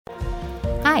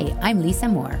Hi, I'm Lisa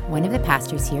Moore, one of the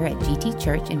pastors here at GT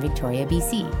Church in Victoria,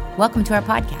 BC. Welcome to our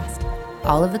podcast.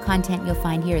 All of the content you'll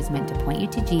find here is meant to point you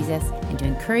to Jesus and to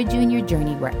encourage you in your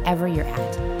journey wherever you're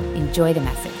at. Enjoy the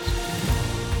message.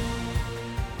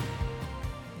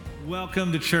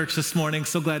 Welcome to church this morning.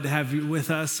 So glad to have you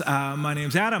with us. My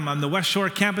name's Adam. I'm the West Shore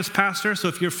campus pastor. So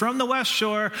if you're from the West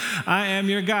Shore, I am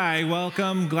your guy.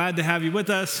 Welcome. Glad to have you with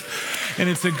us. And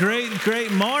it's a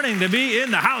great morning to be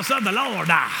in the house of the Lord.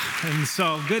 And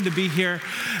so good to be here.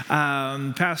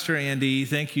 Pastor Andy,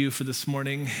 thank you for this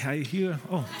morning. Thank you.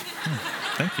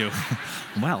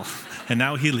 Well, and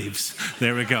now he leaves.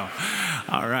 There we go.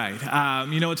 All right.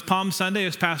 It's Palm Sunday,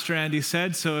 as Pastor Andy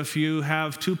said. So if you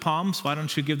have two palms, why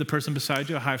don't you give the person beside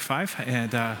you a high five?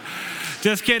 And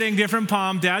just kidding, different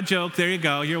palm, dad joke. There you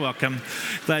go. You're welcome.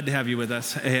 Glad to have you with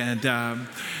us. And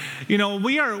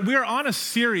we are on a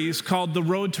series called The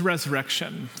Road to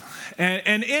Resurrection.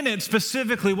 And in it,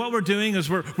 specifically, what we're doing is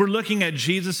we're looking at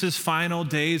Jesus' final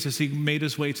days as he made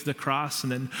his way to the cross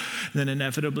and then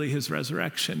inevitably his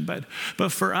resurrection.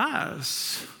 But for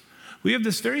us, we have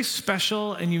this very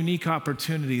special and unique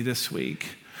opportunity this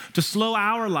week to slow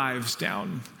our lives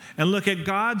down and look at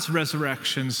God's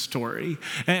resurrection story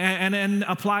and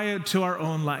apply it to our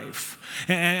own life.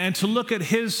 And to look at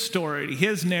his story,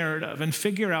 his narrative, and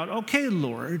figure out, okay,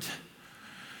 Lord,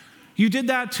 you did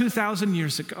that 2,000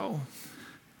 years ago.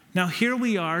 Now here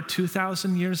we are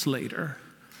 2,000 years later.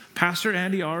 Pastor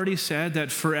Andy already said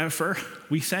that forever,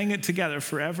 we sang it together,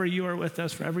 forever you are with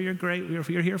us, forever you're great,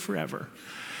 you're here forever.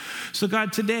 So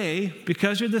God, today,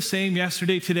 because you're the same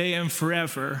yesterday, today, and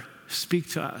forever, speak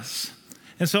to us.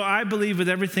 And so I believe with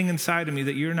everything inside of me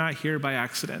that you're not here by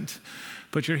accident,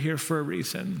 but you're here for a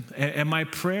reason. And my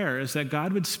prayer is that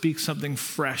God would speak something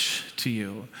fresh to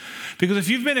you. Because if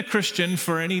you've been a Christian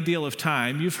for any deal of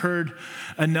time, you've heard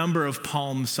a number of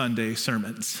Palm Sunday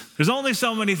sermons. There's only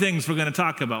so many things we're going to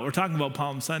talk about. We're talking about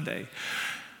Palm Sunday.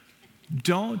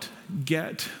 Don't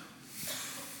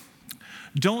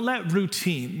let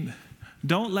routine,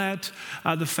 don't let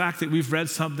the fact that we've read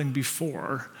something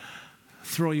before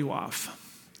throw you off.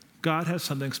 God has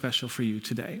something special for you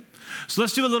today. So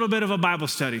let's do a little bit of a Bible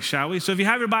study, shall we? So if you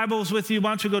have your Bibles with you,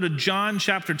 why don't you go to John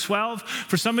chapter 12.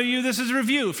 For some of you, this is a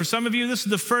review. For some of you, this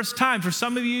is the first time. For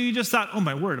some of you, you just thought, oh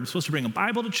my word, I'm supposed to bring a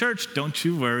Bible to church. Don't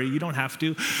you worry, you don't have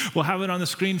to. We'll have it on the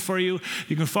screen for you.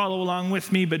 You can follow along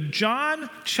with me. But John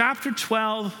chapter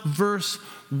 12, verse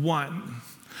 1.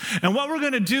 And what we're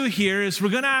going to do here is we're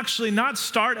going to actually not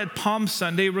start at Palm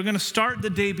Sunday. We're going to start the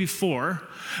day before.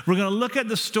 We're going to look at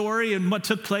the story and what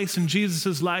took place in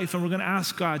Jesus' life, and we're going to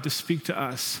ask God to speak to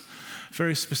us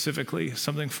very specifically,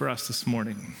 something for us this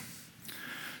morning.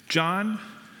 John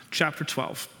chapter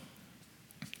 12,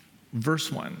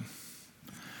 verse 1.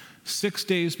 6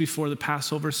 days before the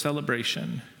Passover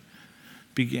celebration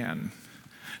began,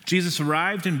 Jesus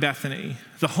arrived in Bethany,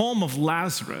 the home of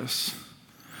Lazarus,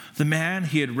 the man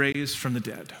he had raised from the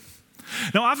dead.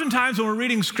 Now, oftentimes when we're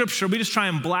reading scripture, we just try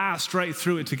and blast right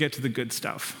through it to get to the good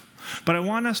stuff. But I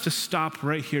want us to stop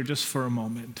right here just for a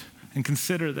moment and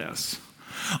consider this.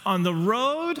 On the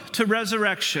road to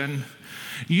resurrection,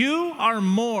 you are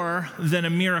more than a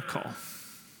miracle.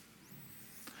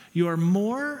 You are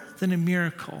more than a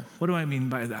miracle. What do I mean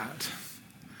by that?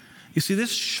 You see,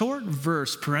 this short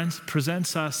verse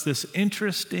presents us this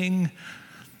interesting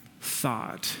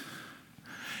thought.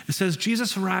 It says,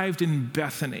 Jesus arrived in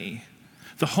Bethany,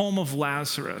 the home of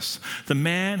Lazarus, the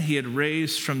man he had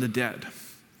raised from the dead.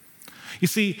 You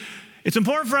see, it's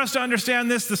important for us to understand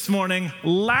this morning.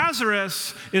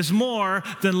 Lazarus is more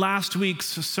than last week's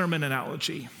sermon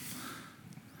analogy.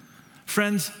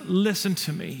 Friends, listen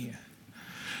to me.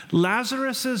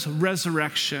 Lazarus'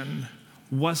 resurrection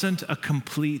wasn't a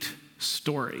complete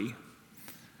story.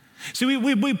 See,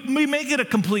 we make it a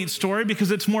complete story because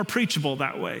it's more preachable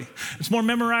that way. It's more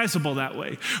memorizable that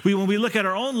way. When we look at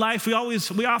our own life, we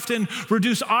often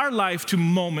reduce our life to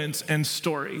moments and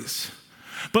stories.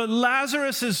 But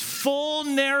Lazarus' full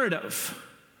narrative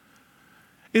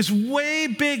is way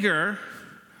bigger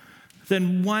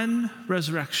than one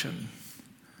resurrection.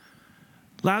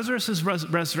 Lazarus'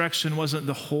 resurrection wasn't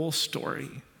the whole story.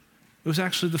 It was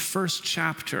actually the first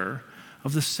chapter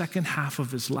of the second half of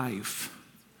his life.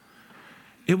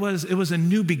 It was a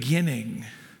new beginning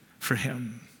for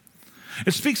him.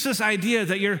 It speaks to this idea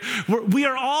that we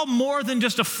are all more than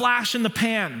just a flash in the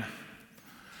pan.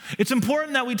 It's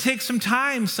important that we take some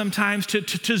time sometimes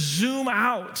to zoom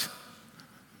out.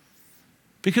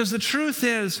 Because the truth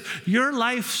is, your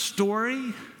life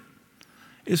story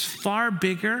is far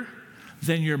bigger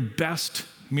than your best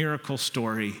miracle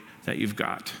story that you've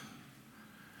got.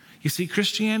 You see,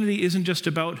 Christianity isn't just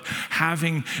about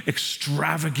having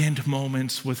extravagant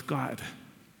moments with God.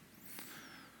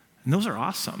 And those are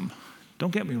awesome.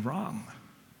 Don't get me wrong.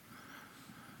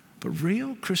 But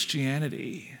real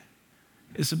Christianity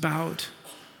is about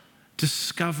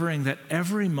discovering that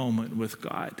every moment with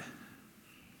God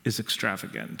is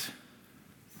extravagant.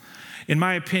 In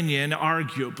my opinion,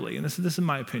 arguably, and this is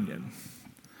my opinion,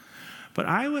 but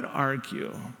I would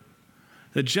argue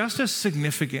that just as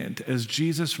significant as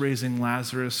Jesus raising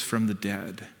Lazarus from the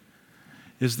dead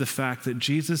is the fact that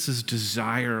Jesus'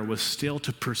 desire was still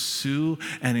to pursue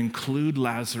and include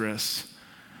Lazarus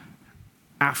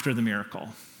after the miracle.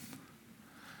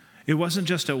 It wasn't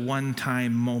just a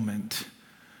one-time moment.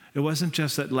 It wasn't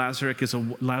just that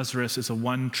Lazarus is a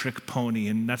one-trick pony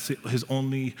and that's his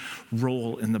only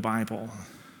role in the Bible.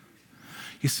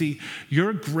 You see,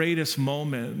 your greatest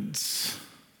moments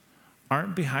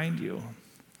aren't behind you.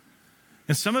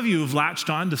 And some of you have latched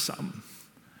onto some.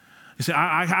 You say,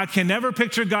 I can never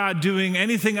picture God doing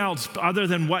anything else other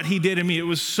than what he did in me. It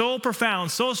was so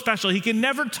profound, so special. He can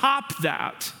never top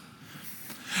that.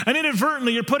 And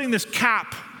inadvertently, you're putting this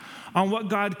cap on what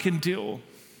God can do.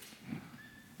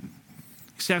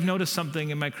 See, I've noticed something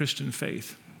in my Christian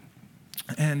faith.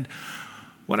 And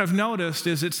what I've noticed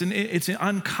is it's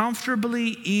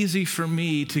uncomfortably easy for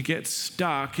me to get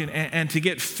stuck and to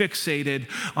get fixated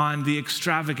on the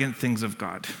extravagant things of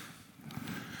God.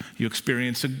 You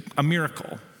experience a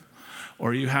miracle,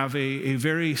 or you have a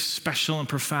very special and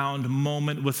profound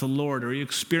moment with the Lord, or you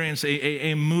experience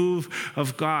a move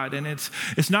of God. And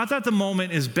it's not that the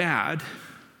moment is bad.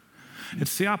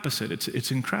 It's the opposite.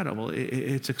 It's incredible.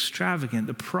 It's extravagant.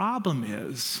 The problem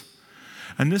is,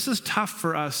 and this is tough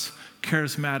for us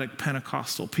charismatic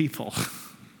Pentecostal people,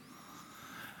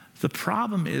 the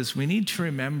problem is we need to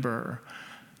remember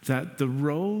that the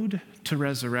road to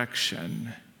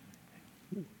resurrection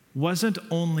wasn't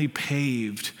only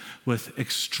paved with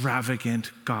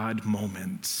extravagant God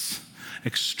moments,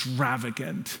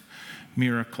 extravagant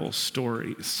miracle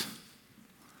stories.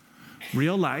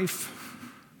 Real life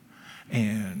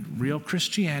and real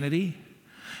Christianity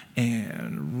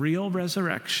and real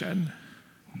resurrection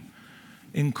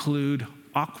include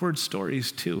awkward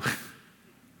stories too.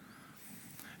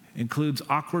 Includes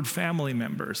awkward family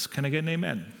members. Can I get an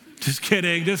amen? Just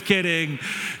kidding.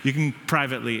 You can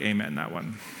privately amen that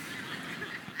one.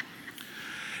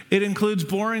 It includes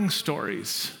boring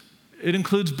stories. It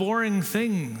includes boring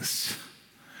things.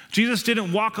 Jesus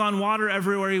didn't walk on water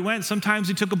everywhere he went. Sometimes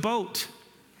he took a boat.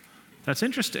 That's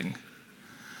interesting.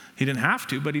 He didn't have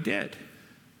to, but he did.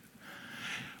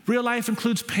 Real life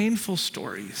includes painful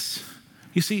stories.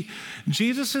 You see,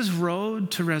 Jesus'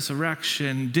 road to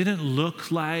resurrection didn't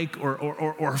look like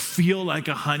or feel like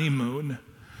a honeymoon.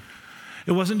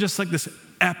 It wasn't just like this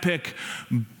epic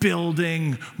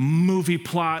building movie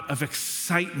plot of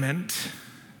excitement.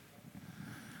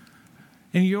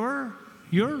 And your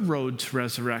road to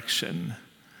resurrection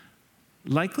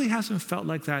likely hasn't felt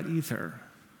like that either.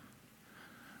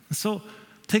 So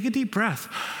take a deep breath.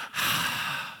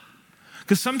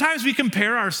 Because sometimes we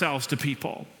compare ourselves to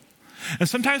people. And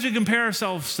sometimes we compare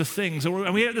ourselves to things.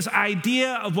 And we have this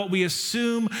idea of what we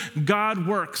assume God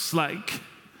works like.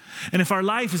 And if our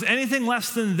life is anything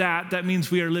less than that, that means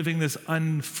we are living this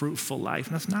unfruitful life.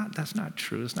 And that's not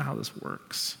true. That's not how this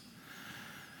works.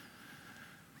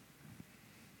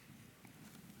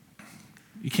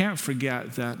 You can't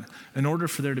forget that in order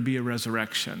for there to be a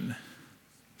resurrection,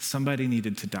 somebody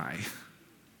needed to die.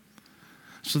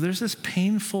 So there's this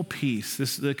painful piece,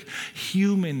 this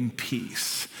human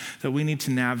piece that we need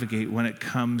to navigate when it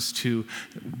comes to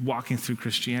walking through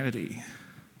Christianity.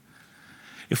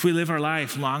 If we live our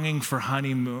life longing for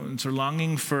honeymoons or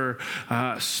longing for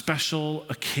special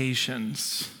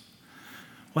occasions,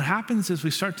 what happens is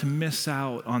we start to miss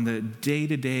out on the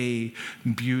day-to-day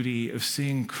beauty of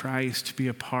seeing Christ be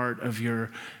a part of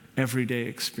your everyday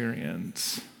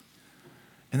experience.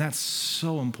 And that's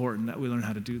so important that we learn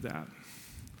how to do that.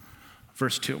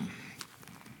 Verse 2.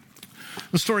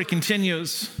 The story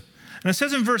continues. And it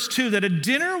says in verse 2 that a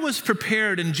dinner was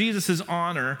prepared in Jesus'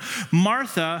 honor.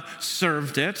 Martha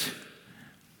served it,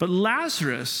 but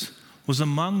Lazarus was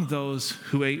among those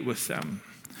who ate with them.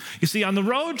 You see, on the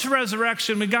road to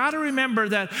resurrection, we got to remember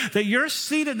that your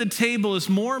seat at the table is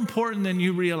more important than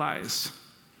you realize.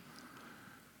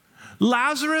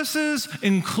 Lazarus'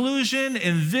 inclusion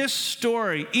in this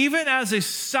story, even as a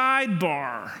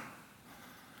sidebar,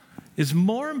 is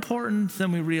more important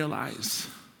than we realize.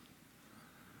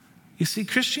 You see,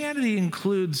 Christianity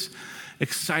includes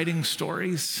exciting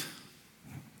stories,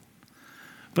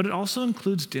 but it also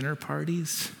includes dinner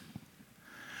parties.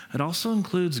 It also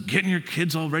includes getting your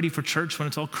kids all ready for church when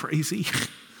it's all crazy.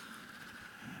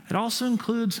 It also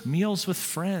includes meals with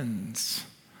friends,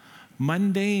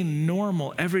 mundane,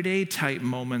 normal, everyday type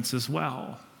moments as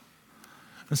well.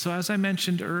 And so as I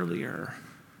mentioned earlier,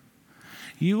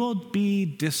 you will be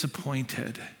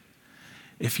disappointed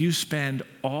if you spend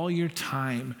all your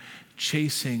time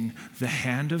chasing the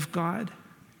hand of God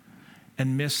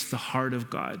and miss the heart of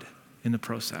God in the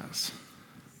process.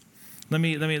 Let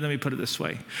me put it this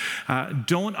way.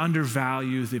 Don't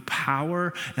undervalue the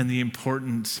power and the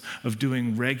importance of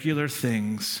doing regular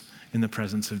things in the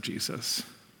presence of Jesus.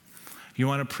 You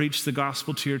want to preach the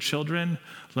gospel to your children?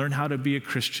 Learn how to be a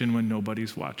Christian when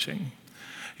nobody's watching.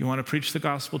 You want to preach the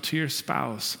gospel to your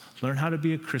spouse? Learn how to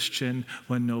be a Christian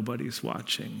when nobody's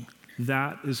watching.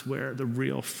 That is where the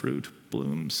real fruit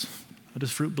blooms.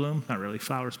 Does fruit bloom? Not really.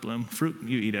 Flowers bloom. Fruit,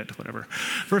 you eat it, whatever.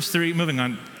 Verse 3, moving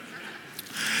on.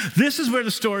 This is where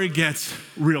the story gets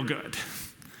real good.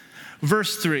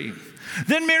 Verse 3.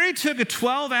 Then Mary took a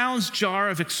 12-ounce jar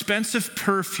of expensive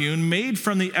perfume made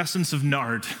from the essence of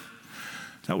nard.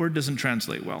 That word doesn't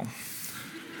translate well.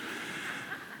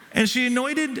 And she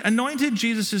anointed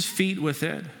Jesus' feet with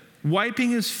it, wiping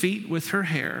his feet with her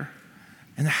hair,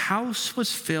 and the house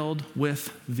was filled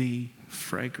with the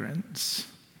fragrance.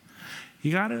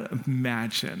 You got to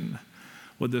imagine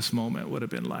what this moment would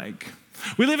have been like.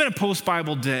 We live in a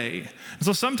post-Bible day, and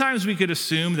so sometimes we could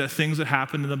assume that things that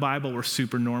happened in the Bible were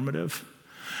super normative.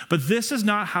 But this is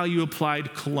not how you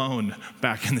applied cologne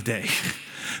back in the day.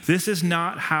 This is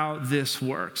not how this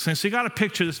works. And so you got to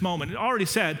picture this moment. It already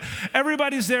said,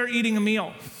 everybody's there eating a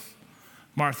meal.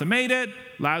 Martha made it.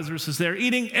 Lazarus is there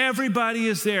eating. Everybody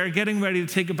is there getting ready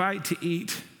to take a bite to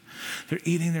eat. They're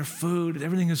eating their food.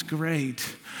 Everything is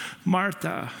great.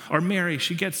 Mary,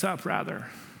 she gets up rather.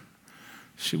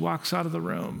 She walks out of the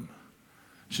room.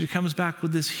 She comes back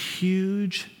with this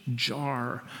huge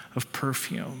jar of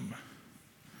perfume.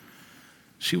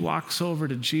 She walks over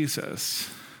to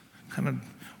Jesus, kind of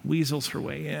weasels her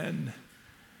way in,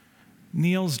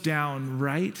 kneels down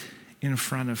right in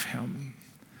front of him,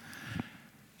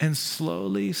 and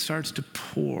slowly starts to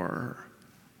pour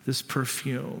this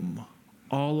perfume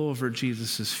all over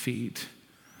Jesus' feet,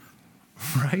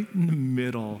 right in the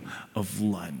middle of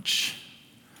lunch.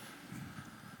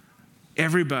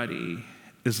 Everybody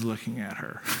is looking at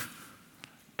her.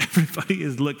 Everybody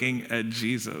is looking at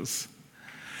Jesus.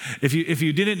 If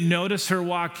you didn't notice her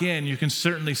walk in, you can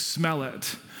certainly smell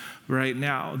it right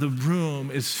now. The room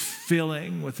is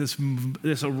filling with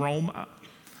this aroma.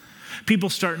 People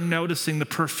start noticing the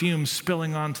perfume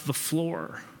spilling onto the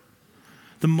floor.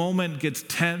 The moment gets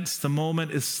tense. The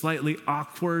moment is slightly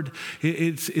awkward.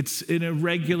 It's an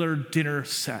irregular dinner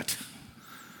set.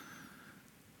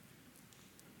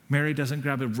 Mary doesn't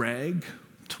grab a rag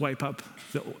to wipe up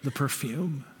the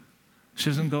perfume. She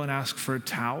doesn't go and ask for a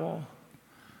towel.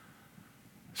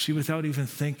 She, without even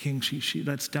thinking, she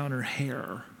lets down her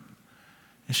hair.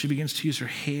 And she begins to use her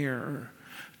hair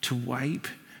to wipe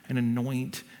and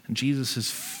anoint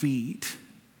Jesus' feet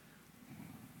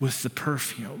with the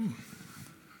perfume.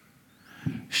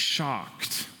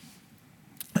 Shocked.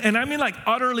 And I mean like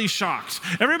utterly shocked.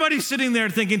 Everybody's sitting there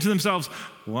thinking to themselves,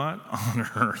 what on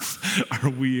earth are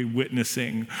we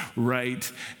witnessing right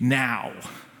now?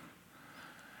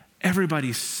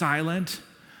 Everybody's silent.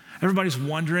 Everybody's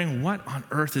wondering, what on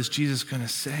earth is Jesus going to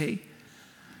say?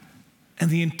 And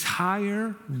the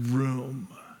entire room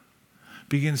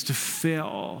begins to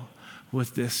fill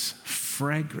with this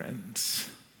fragrance.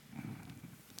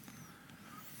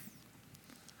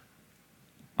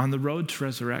 On the road to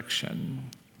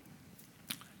resurrection,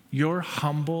 your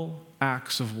humble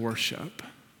acts of worship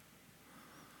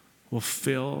will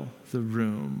fill the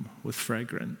room with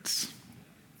fragrance.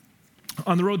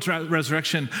 On the road to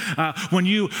resurrection, when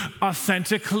you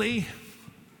authentically,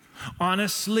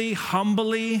 honestly,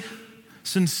 humbly,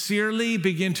 sincerely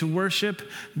begin to worship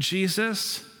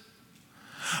Jesus,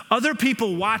 other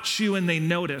people watch you and they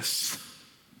notice.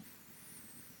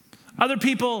 Other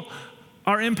people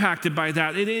are impacted by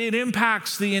that. It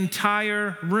impacts the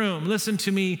entire room. Listen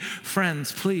to me,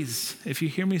 friends, please, if you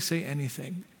hear me say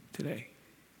anything today,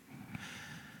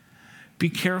 be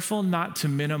careful not to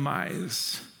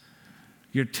minimize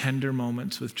your tender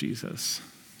moments with Jesus.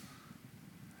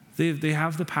 They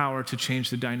have the power to change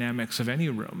the dynamics of any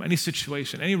room, any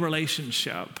situation, any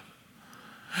relationship.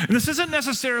 And this isn't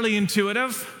necessarily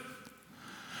intuitive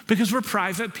because we're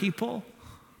private people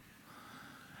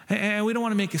and we don't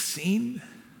want to make a scene.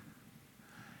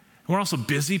 And we're also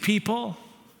busy people,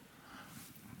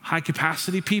 high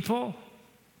capacity people,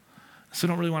 so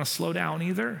don't really want to slow down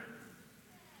either.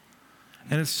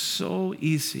 And it's so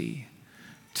easy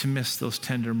to miss those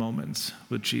tender moments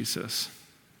with Jesus.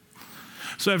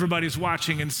 So everybody's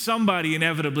watching, and somebody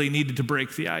inevitably needed to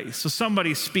break the ice. So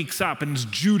somebody speaks up, and it's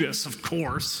Judas, of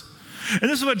course. And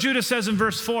this is what Judas says in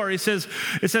verse 4. It says,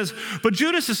 but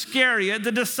Judas Iscariot,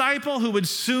 the disciple who would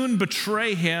soon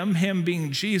betray him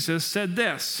being Jesus, said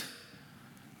this,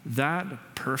 that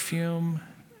perfume,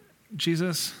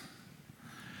 Jesus,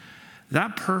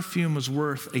 that perfume was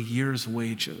worth a year's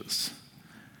wages.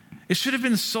 It should have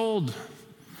been sold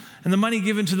and the money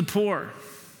given to the poor.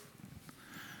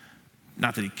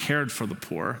 Not that he cared for the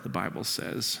poor, the Bible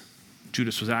says.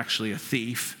 Judas was actually a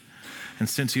thief. And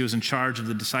since he was in charge of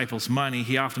the disciples' money,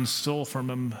 he often stole from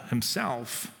them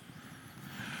himself.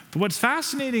 But what's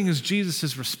fascinating is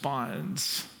Jesus'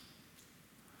 response.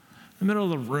 In the middle of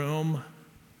the room,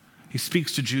 he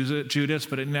speaks to Judas,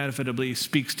 but inevitably he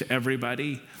speaks to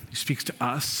everybody. He speaks to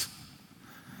us.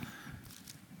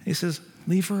 He says,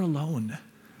 leave her alone.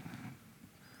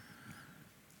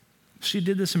 She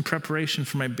did this in preparation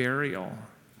for my burial.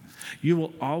 You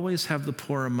will always have the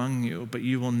poor among you, but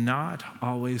you will not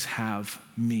always have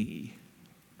me.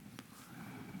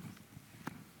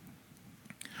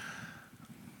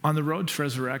 On the road to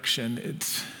resurrection,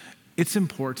 it's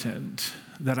important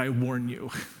that I warn you.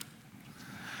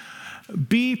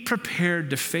 Be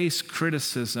prepared to face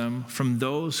criticism from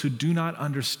those who do not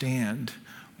understand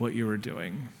what you are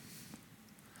doing.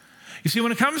 You see,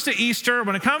 when it comes to Easter,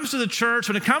 when it comes to the church,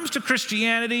 when it comes to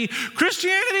Christianity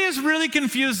is really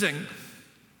confusing.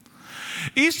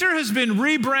 Easter has been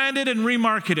rebranded and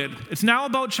remarketed. It's now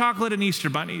about chocolate and Easter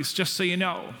bunnies, just so you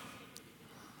know.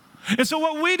 And so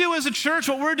what we do as a church,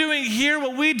 what we're doing here,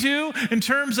 what we do in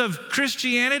terms of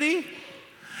Christianity,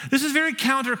 this is very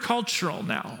countercultural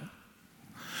now.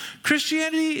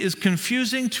 Christianity is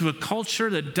confusing to a culture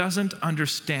that doesn't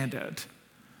understand it.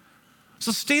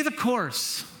 So stay the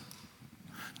course.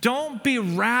 Don't be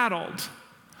rattled.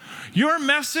 Your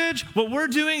message, what we're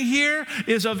doing here,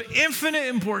 is of infinite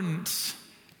importance.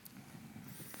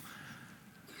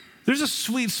 There's a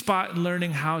sweet spot in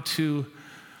learning how to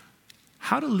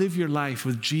live your life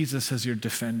with Jesus as your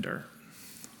defender.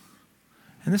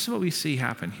 And this is what we see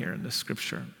happen here in this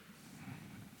scripture.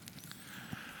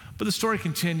 But the story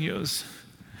continues.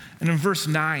 And in verse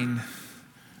 9,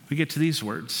 we get to these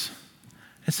words.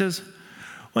 It says,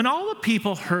 when all the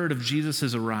people heard of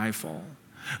Jesus' arrival,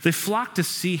 they flocked to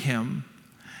see him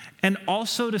and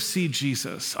also to see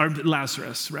Jesus, or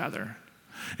Lazarus, rather.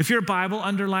 If you're a Bible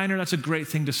underliner, that's a great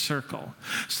thing to circle.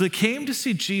 So they came to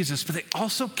see Jesus, but they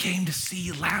also came to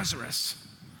see Lazarus,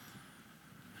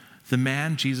 the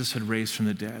man Jesus had raised from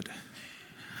the dead.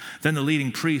 Then the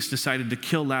leading priest decided to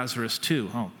kill Lazarus too.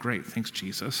 Oh, great, thanks,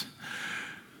 Jesus.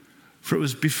 For it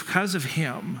was because of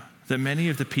him that many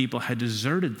of the people had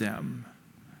deserted them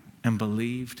and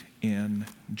believed in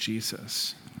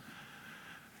Jesus.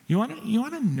 You want to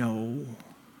know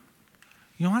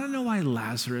why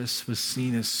Lazarus was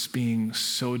seen as being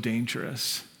so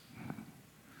dangerous?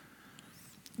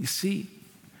 You see,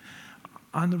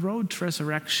 on the road to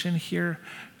resurrection here,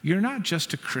 you're not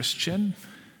just a Christian.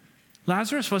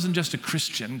 Lazarus wasn't just a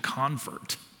Christian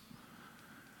convert.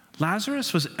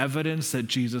 Lazarus was evidence that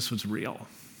Jesus was real.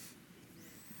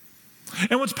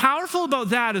 And what's powerful about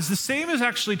that is the same is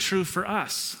actually true for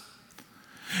us.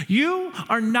 You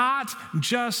are not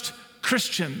just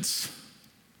Christians.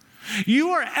 You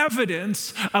are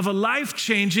evidence of a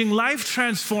life-changing,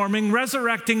 life-transforming,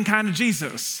 resurrecting kind of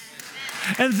Jesus.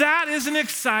 And that is an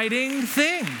exciting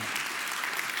thing.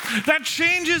 That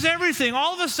changes everything.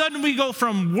 All of a sudden we go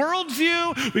from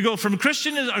worldview, we go from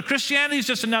Christianity is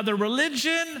just another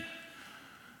religion,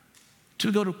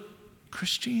 to go to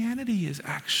Christianity is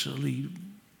actually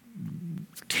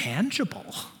tangible.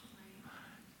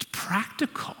 It's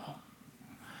practical.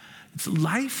 It's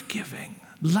life-giving,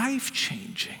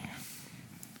 life-changing.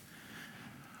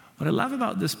 What I love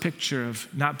about this picture of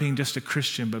not being just a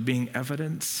Christian, but being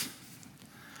evidence,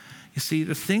 you see,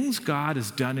 the things God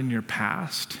has done in your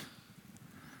past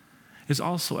is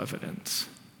also evidence.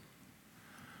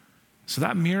 So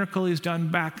that miracle he's done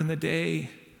back in the day,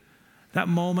 that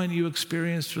moment you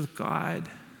experienced with God,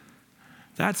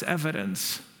 that's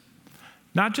evidence.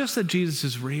 Not just that Jesus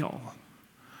is real,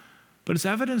 but it's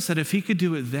evidence that if he could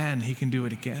do it then, he can do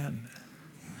it again.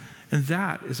 And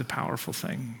that is a powerful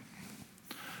thing.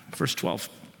 Verse 12.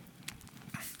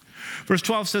 Verse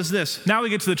 12 says this, now we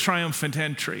get to the triumphant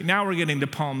entry. Now we're getting to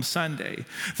Palm Sunday.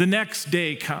 The next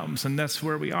day comes, and that's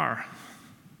where we are.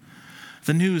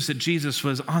 The news that Jesus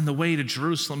was on the way to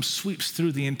Jerusalem sweeps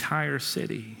through the entire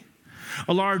city.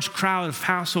 A large crowd of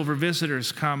Passover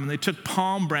visitors come, and they took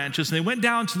palm branches, and they went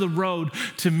down to the road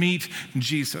to meet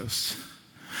Jesus.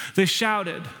 They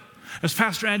shouted, As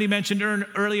Pastor Andy mentioned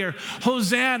earlier,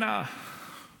 Hosanna.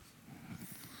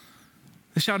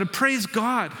 They shouted, praise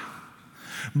God.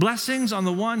 Blessings on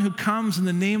the one who comes in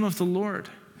the name of the Lord.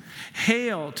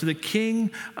 Hail to the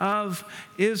King of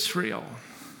Israel.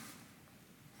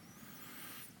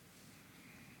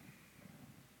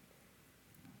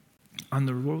 On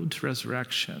the road to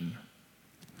resurrection,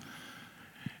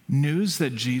 news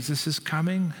that Jesus is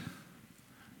coming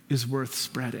is worth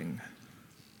spreading.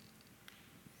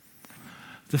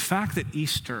 The fact that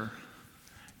Easter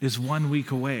is 1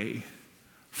 week away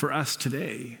for us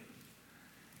today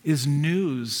is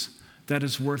news that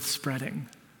is worth spreading,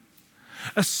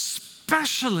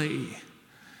 especially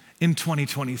in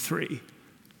 2023,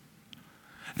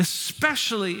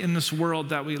 especially in this world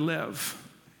that we live.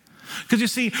 Because you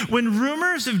see, when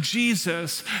rumors of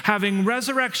Jesus having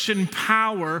resurrection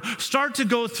power start to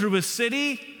go through a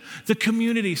city, the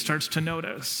community starts to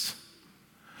notice.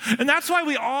 And that's why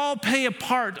we all play a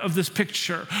part of this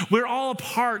picture. We're all a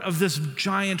part of this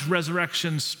giant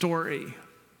resurrection story.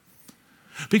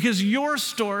 Because your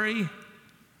story,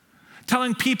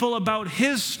 telling people about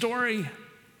his story,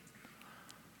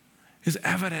 is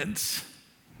evidence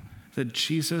that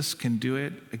Jesus can do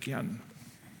it again.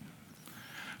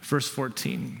 Verse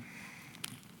 14.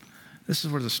 This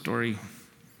is where the story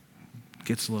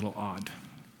gets a little odd.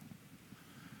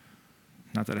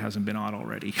 Not that it hasn't been odd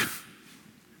already.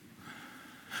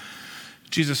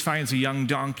 Jesus finds a young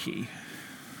donkey,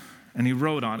 and he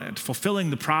rode on it, fulfilling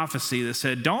the prophecy that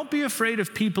said, don't be afraid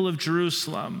of people of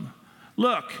Jerusalem.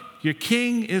 Look, your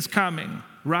king is coming,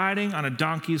 riding on a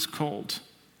donkey's colt.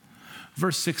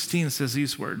 Verse 16 says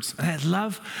these words, and I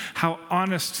love how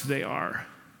honest they are.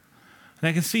 And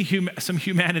I can see some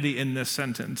humanity in this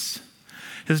sentence.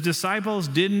 His disciples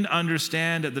didn't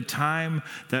understand at the time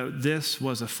that this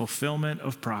was a fulfillment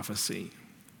of prophecy.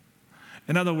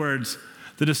 In other words,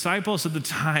 the disciples at the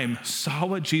time saw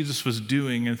what Jesus was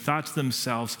doing and thought to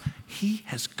themselves, he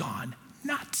has gone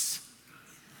nuts.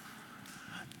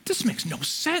 This makes no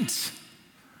sense.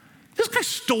 This guy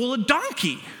stole a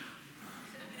donkey,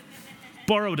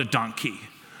 borrowed a donkey,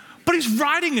 but he's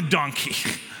riding a donkey.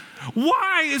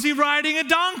 Why is he riding a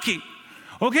donkey?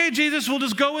 Okay, Jesus, we'll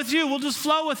just go with you. We'll just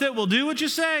flow with it. We'll do what you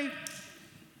say.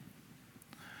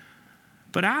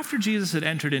 But after Jesus had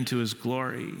entered into his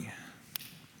glory,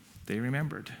 they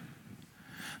remembered.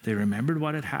 They remembered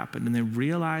what had happened, and they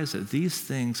realized that these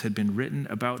things had been written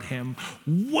about him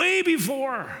way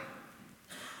before.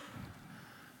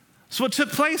 So what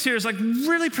took place here is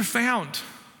really profound.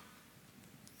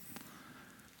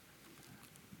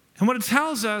 And what it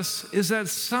tells us is that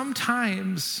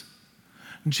sometimes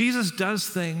Jesus does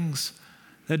things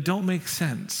that don't make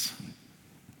sense.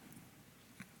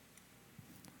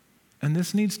 And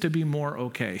this needs to be more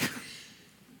okay.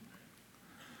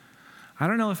 I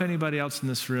don't know if anybody else in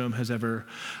this room has ever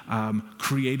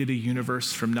created a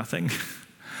universe from nothing,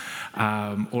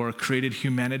 or created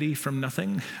humanity from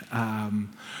nothing,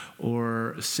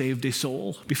 or saved a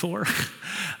soul before.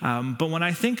 But when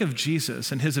I think of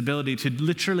Jesus and his ability to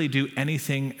literally do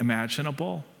anything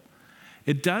imaginable,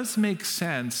 it does make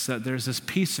sense that there's this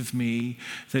piece of me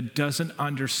that doesn't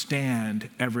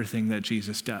understand everything that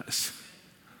Jesus does.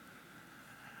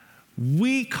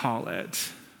 We call it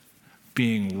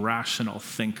being rational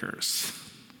thinkers.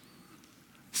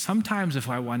 Sometimes if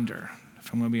I'm going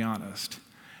to be honest,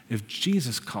 if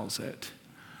Jesus calls it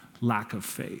lack of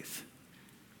faith.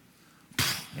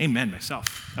 Amen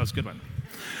myself. That was a good one.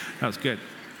 That was good.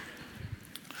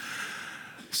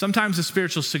 Sometimes the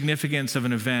spiritual significance of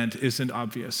an event isn't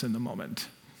obvious in the moment.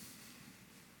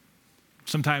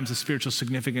 Sometimes the spiritual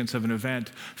significance of an event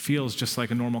feels just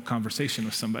like a normal conversation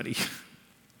with somebody.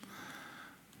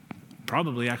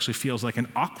 Probably actually feels like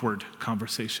an awkward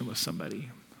conversation with somebody.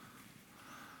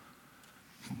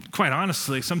 Quite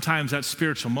honestly, sometimes that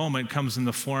spiritual moment comes in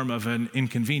the form of an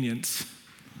inconvenience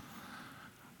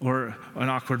or an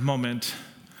awkward moment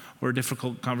or a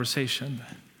difficult conversation.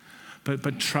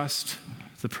 But trust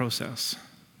the process.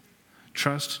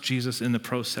 Trust Jesus in the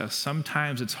process.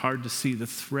 Sometimes it's hard to see the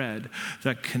thread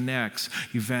that connects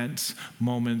events,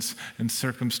 moments, and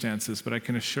circumstances, but I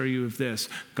can assure you of this,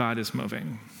 God is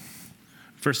moving.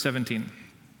 Verse 17,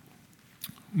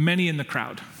 many in the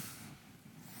crowd,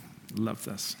 love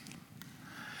this.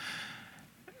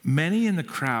 Many in the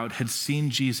crowd had seen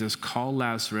Jesus call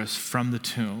Lazarus from the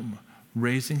tomb,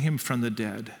 raising him from the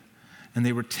dead, and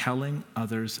they were telling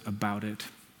others about it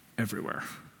everywhere.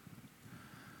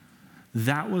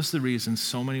 That was the reason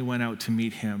so many went out to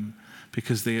meet him,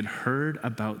 because they had heard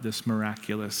about this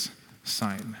miraculous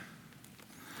sign.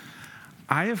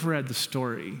 I have read the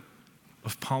story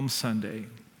of Palm Sunday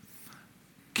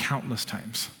countless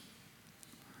times.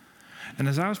 And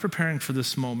as I was preparing for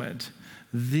this moment,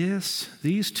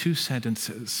 these two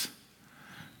sentences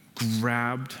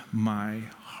grabbed my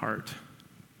heart.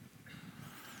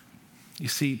 You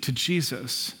see, to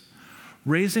Jesus,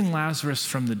 raising Lazarus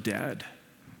from the dead,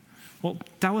 well,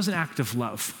 that was an act of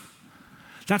love.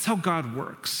 That's how God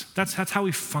works. That's how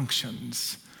he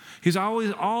functions. He's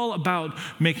always all about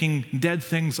making dead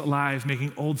things alive,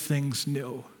 making old things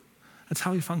new. That's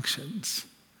how he functions.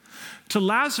 To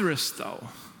Lazarus, though,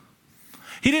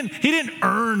 he didn't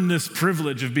earn this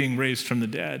privilege of being raised from the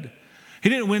dead. He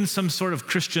didn't win some sort of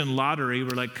Christian lottery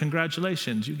where, like,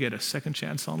 congratulations, you get a second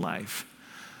chance on life.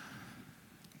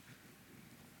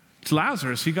 To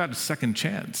Lazarus, he got a second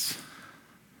chance.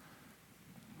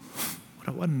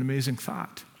 What an amazing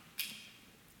thought.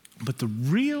 But the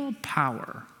real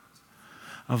power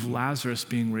of Lazarus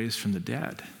being raised from the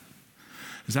dead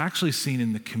is actually seen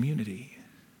in the community.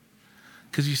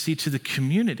 Because you see, to the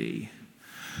community,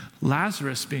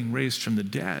 Lazarus being raised from the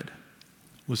dead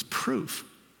was proof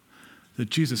that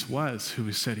Jesus was who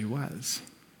he said he was.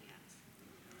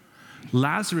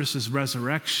 Lazarus'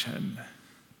 resurrection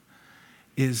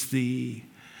is the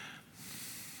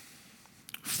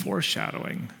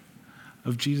foreshadowing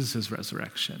of Jesus'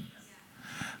 resurrection.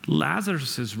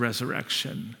 Lazarus'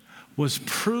 resurrection was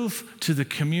proof to the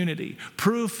community,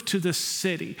 proof to the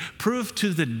city, proof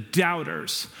to the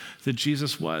doubters that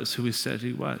Jesus was who he said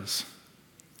he was.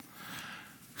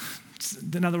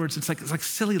 In other words, it's like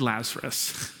silly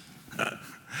Lazarus.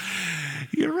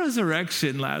 Your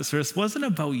resurrection, Lazarus, wasn't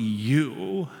about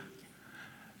you.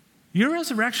 Your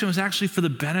resurrection was actually for the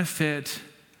benefit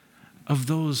of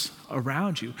those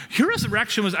around you. Your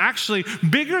resurrection was actually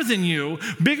bigger than you,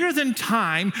 bigger than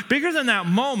time, bigger than that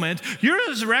moment. Your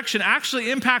resurrection actually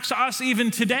impacts us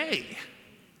even today.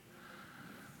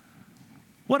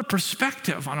 What a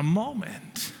perspective on a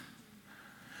moment.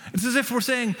 It's as if we're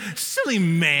saying, silly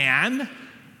man,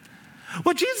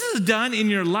 what Jesus has done in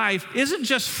your life isn't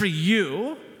just for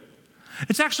you,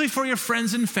 it's actually for your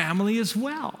friends and family as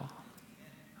well.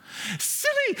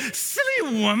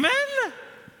 Silly woman,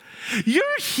 your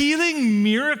healing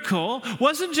miracle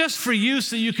wasn't just for you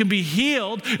so you can be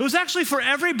healed. It was actually for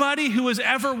everybody who has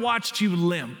ever watched you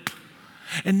limp.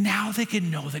 And now they can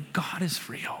know that God is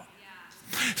real.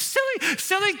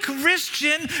 Silly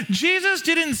Christian, Jesus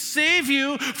didn't save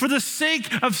you for the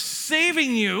sake of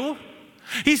saving you.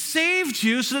 He saved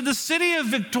you so that the city of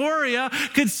Victoria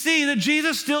could see that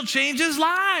Jesus still changes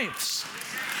lives.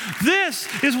 This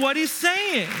is what he's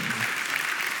saying.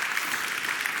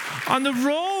 On the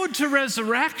road to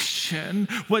resurrection,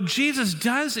 what Jesus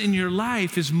does in your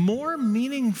life is more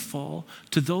meaningful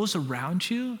to those around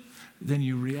you than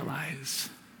you realize.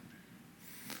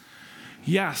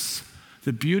 Yes,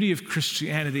 the beauty of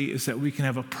Christianity is that we can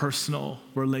have a personal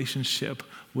relationship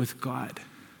with God.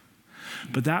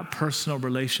 But that personal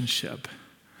relationship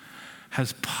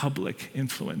has public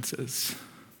influences.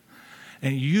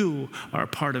 And you are a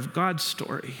part of God's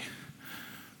story,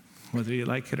 whether you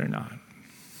like it or not.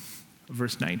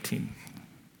 Verse 19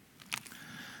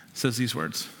 says these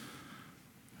words,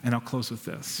 and I'll close with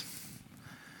this.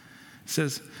 It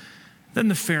says, then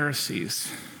the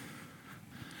Pharisees,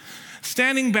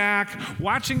 standing back,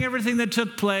 watching everything that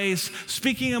took place,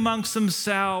 speaking amongst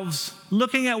themselves,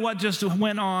 looking at what just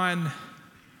went on,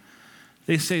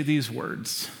 they say these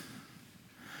words,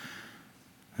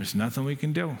 there's nothing we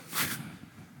can do.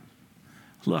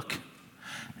 Look,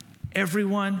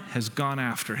 everyone has gone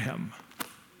after him.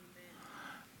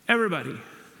 Everybody.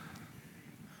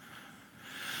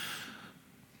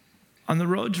 On the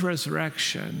road to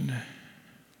resurrection,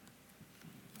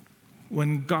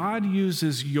 when God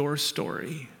uses your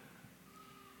story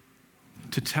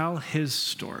to tell his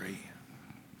story,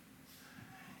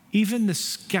 even the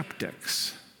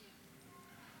skeptics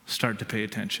start to pay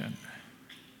attention.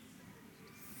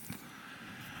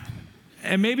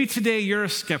 And maybe today you're a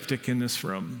skeptic in this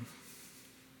room.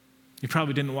 You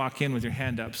probably didn't walk in with your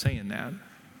hand up saying that.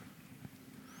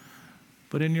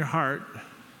 But in your heart,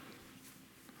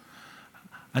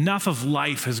 enough of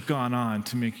life has gone on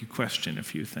to make you question a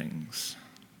few things.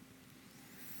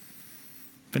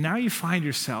 But now you find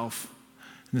yourself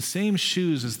in the same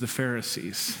shoes as the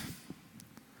Pharisees,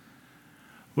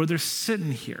 where they're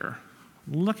sitting here,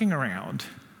 looking around,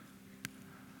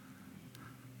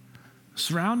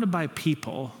 surrounded by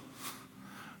people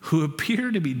who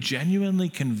appear to be genuinely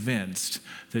convinced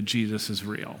that Jesus is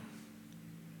real.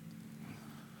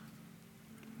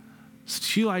 So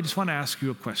to you, I just want to ask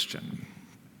you a question.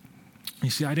 You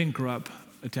see, I didn't grow up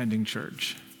attending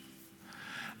church.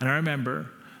 And I remember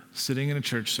sitting in a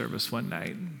church service one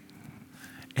night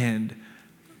and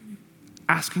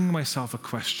asking myself a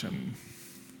question.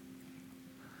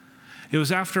 It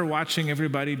was after watching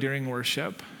everybody during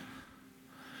worship.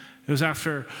 It was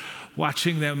after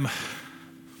watching them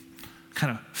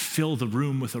kind of fill the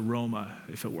room with aroma,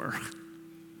 if it were.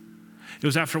 It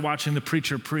was after watching the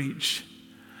preacher preach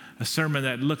a sermon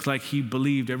that looked like he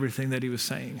believed everything that he was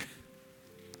saying.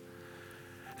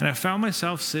 And I found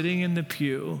myself sitting in the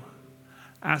pew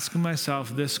asking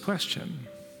myself this question: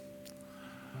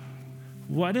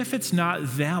 what if it's not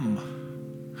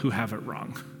them who have it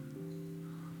wrong?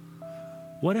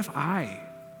 What if I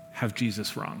have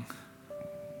Jesus wrong?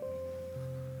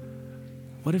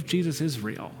 What if Jesus is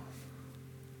real?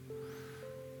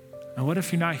 And what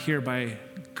if you're not here by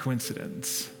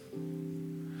coincidence?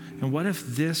 And what if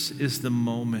this is the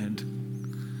moment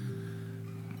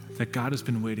that God has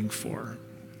been waiting for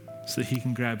so that he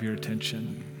can grab your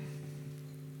attention?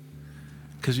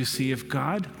 Because you see, if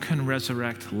God can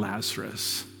resurrect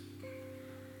Lazarus,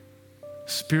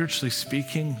 spiritually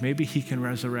speaking, maybe he can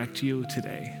resurrect you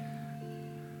today,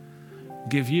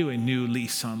 give you a new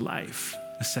lease on life,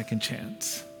 a second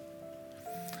chance.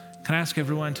 Can I ask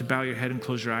everyone to bow your head and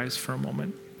close your eyes for a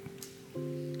moment?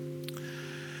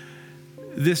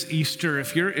 This Easter,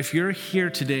 if you're here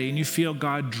today and you feel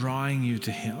God drawing you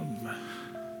to him,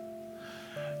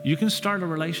 you can start a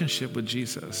relationship with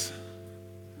Jesus.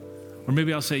 Or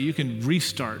maybe I'll say you can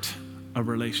restart a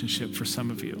relationship for some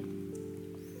of you.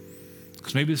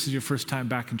 Because maybe this is your first time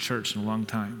back in church in a long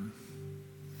time.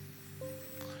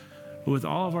 But with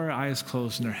all of our eyes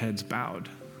closed and our heads bowed,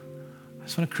 I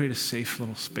just want to create a safe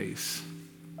little space.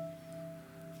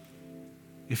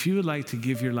 If you would like to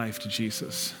give your life to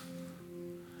Jesus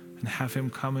and have him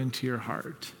come into your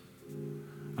heart,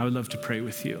 I would love to pray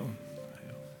with you.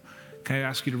 Can I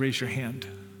ask you to raise your hand?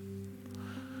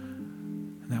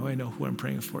 And that way I know who I'm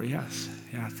praying for. Yes.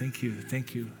 Yeah, thank you.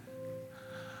 Thank you.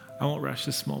 I won't rush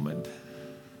this moment.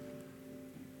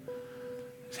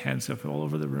 His hands up all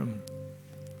over the room.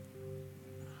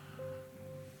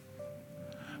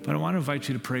 But I want to invite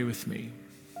you to pray with me.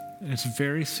 And it's a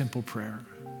very simple prayer.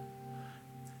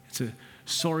 It's a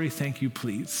sorry, thank you,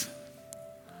 please.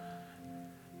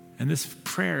 And this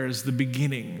prayer is the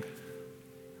beginning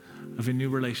of a new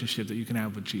relationship that you can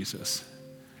have with Jesus.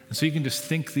 And so you can just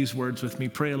think these words with me,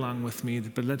 pray along with me,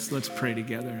 but let's pray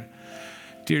together.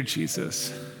 Dear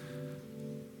Jesus,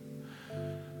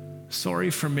 sorry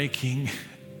for making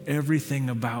everything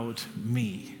about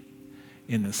me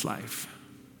in this life.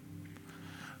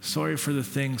 Sorry for the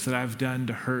things that I've done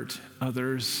to hurt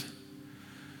others.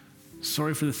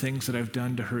 Sorry for the things that I've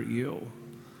done to hurt you.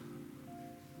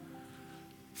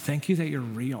 Thank you that you're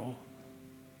real.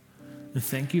 And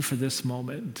thank you for this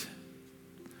moment.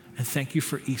 And thank you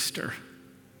for Easter.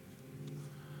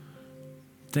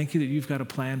 Thank you that you've got a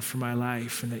plan for my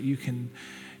life and that you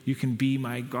can be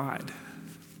my God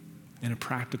in a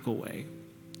practical way.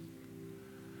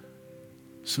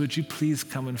 So would you please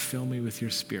come and fill me with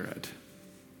your Spirit?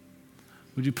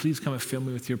 Would you please come and fill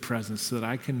me with your presence so that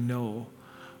I can know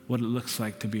what it looks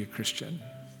like to be a Christian?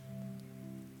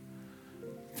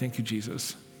 Thank you,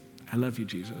 Jesus. I love you,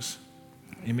 Jesus.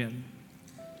 Amen.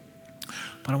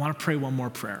 But I want to pray one more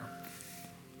prayer.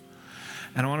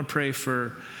 And I want to pray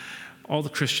for all the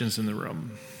Christians in the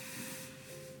room.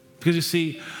 Because you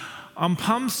see, on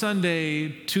Palm Sunday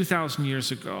 2,000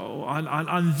 years ago,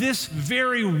 on this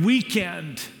very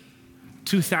weekend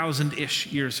 2,000-ish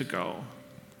years ago,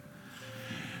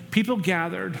 people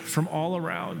gathered from all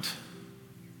around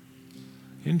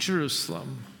in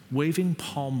Jerusalem, waving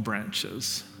palm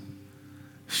branches,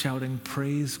 shouting,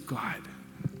 "Praise God.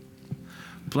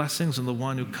 Blessings on the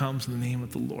one who comes in the name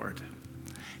of the Lord.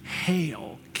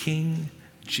 Hail, King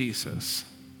Jesus."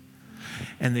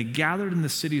 And they gathered in the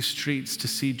city streets to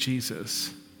see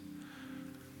Jesus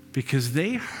because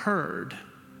they heard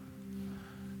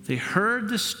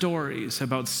the stories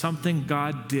about something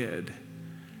God did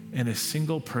in a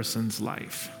single person's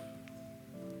life.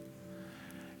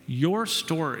 Your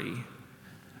story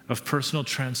of personal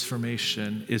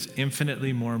transformation is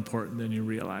infinitely more important than you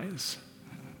realize.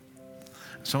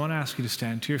 So I want to ask you to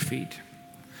stand to your feet.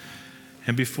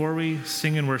 And before we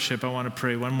sing and worship, I want to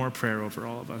pray one more prayer over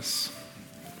all of us.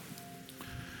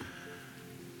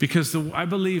 Because I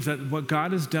believe that what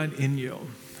God has done in you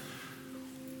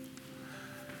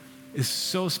is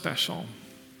so special,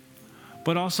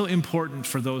 but also important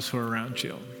for those who are around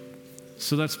you.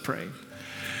 So let's pray.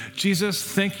 Jesus,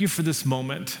 thank you for this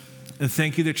moment, and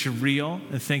thank you that you're real,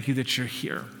 and thank you that you're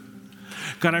here.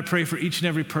 God, I pray for each and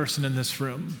every person in this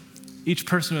room, each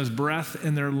person who has breath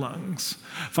in their lungs.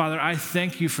 Father, I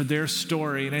thank you for their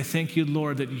story, and I thank you,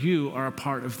 Lord, that you are a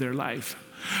part of their life.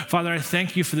 Father, I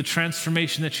thank you for the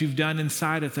transformation that you've done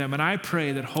inside of them. And I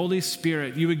pray that, Holy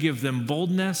Spirit, you would give them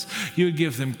boldness, you would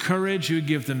give them courage, you would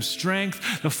give them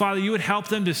strength. That, Father, you would help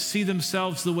them to see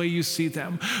themselves the way you see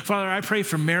them. Father, I pray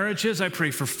for marriages, I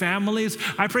pray for families,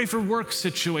 I pray for work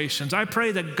situations. I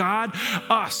pray that God,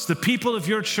 us, the people of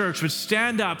your church, would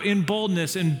stand up in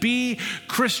boldness and be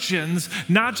Christians,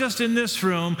 not just in this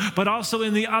room, but also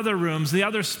in the other rooms, the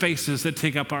other spaces that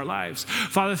take up our lives.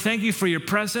 Father, thank you for your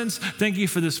presence. Thank you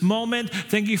for this moment.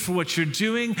 Thank you for what you're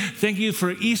doing. Thank you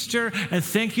for Easter. And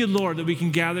thank you, Lord, that we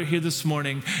can gather here this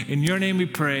morning. In your name we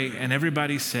pray. And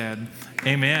everybody said,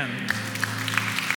 amen.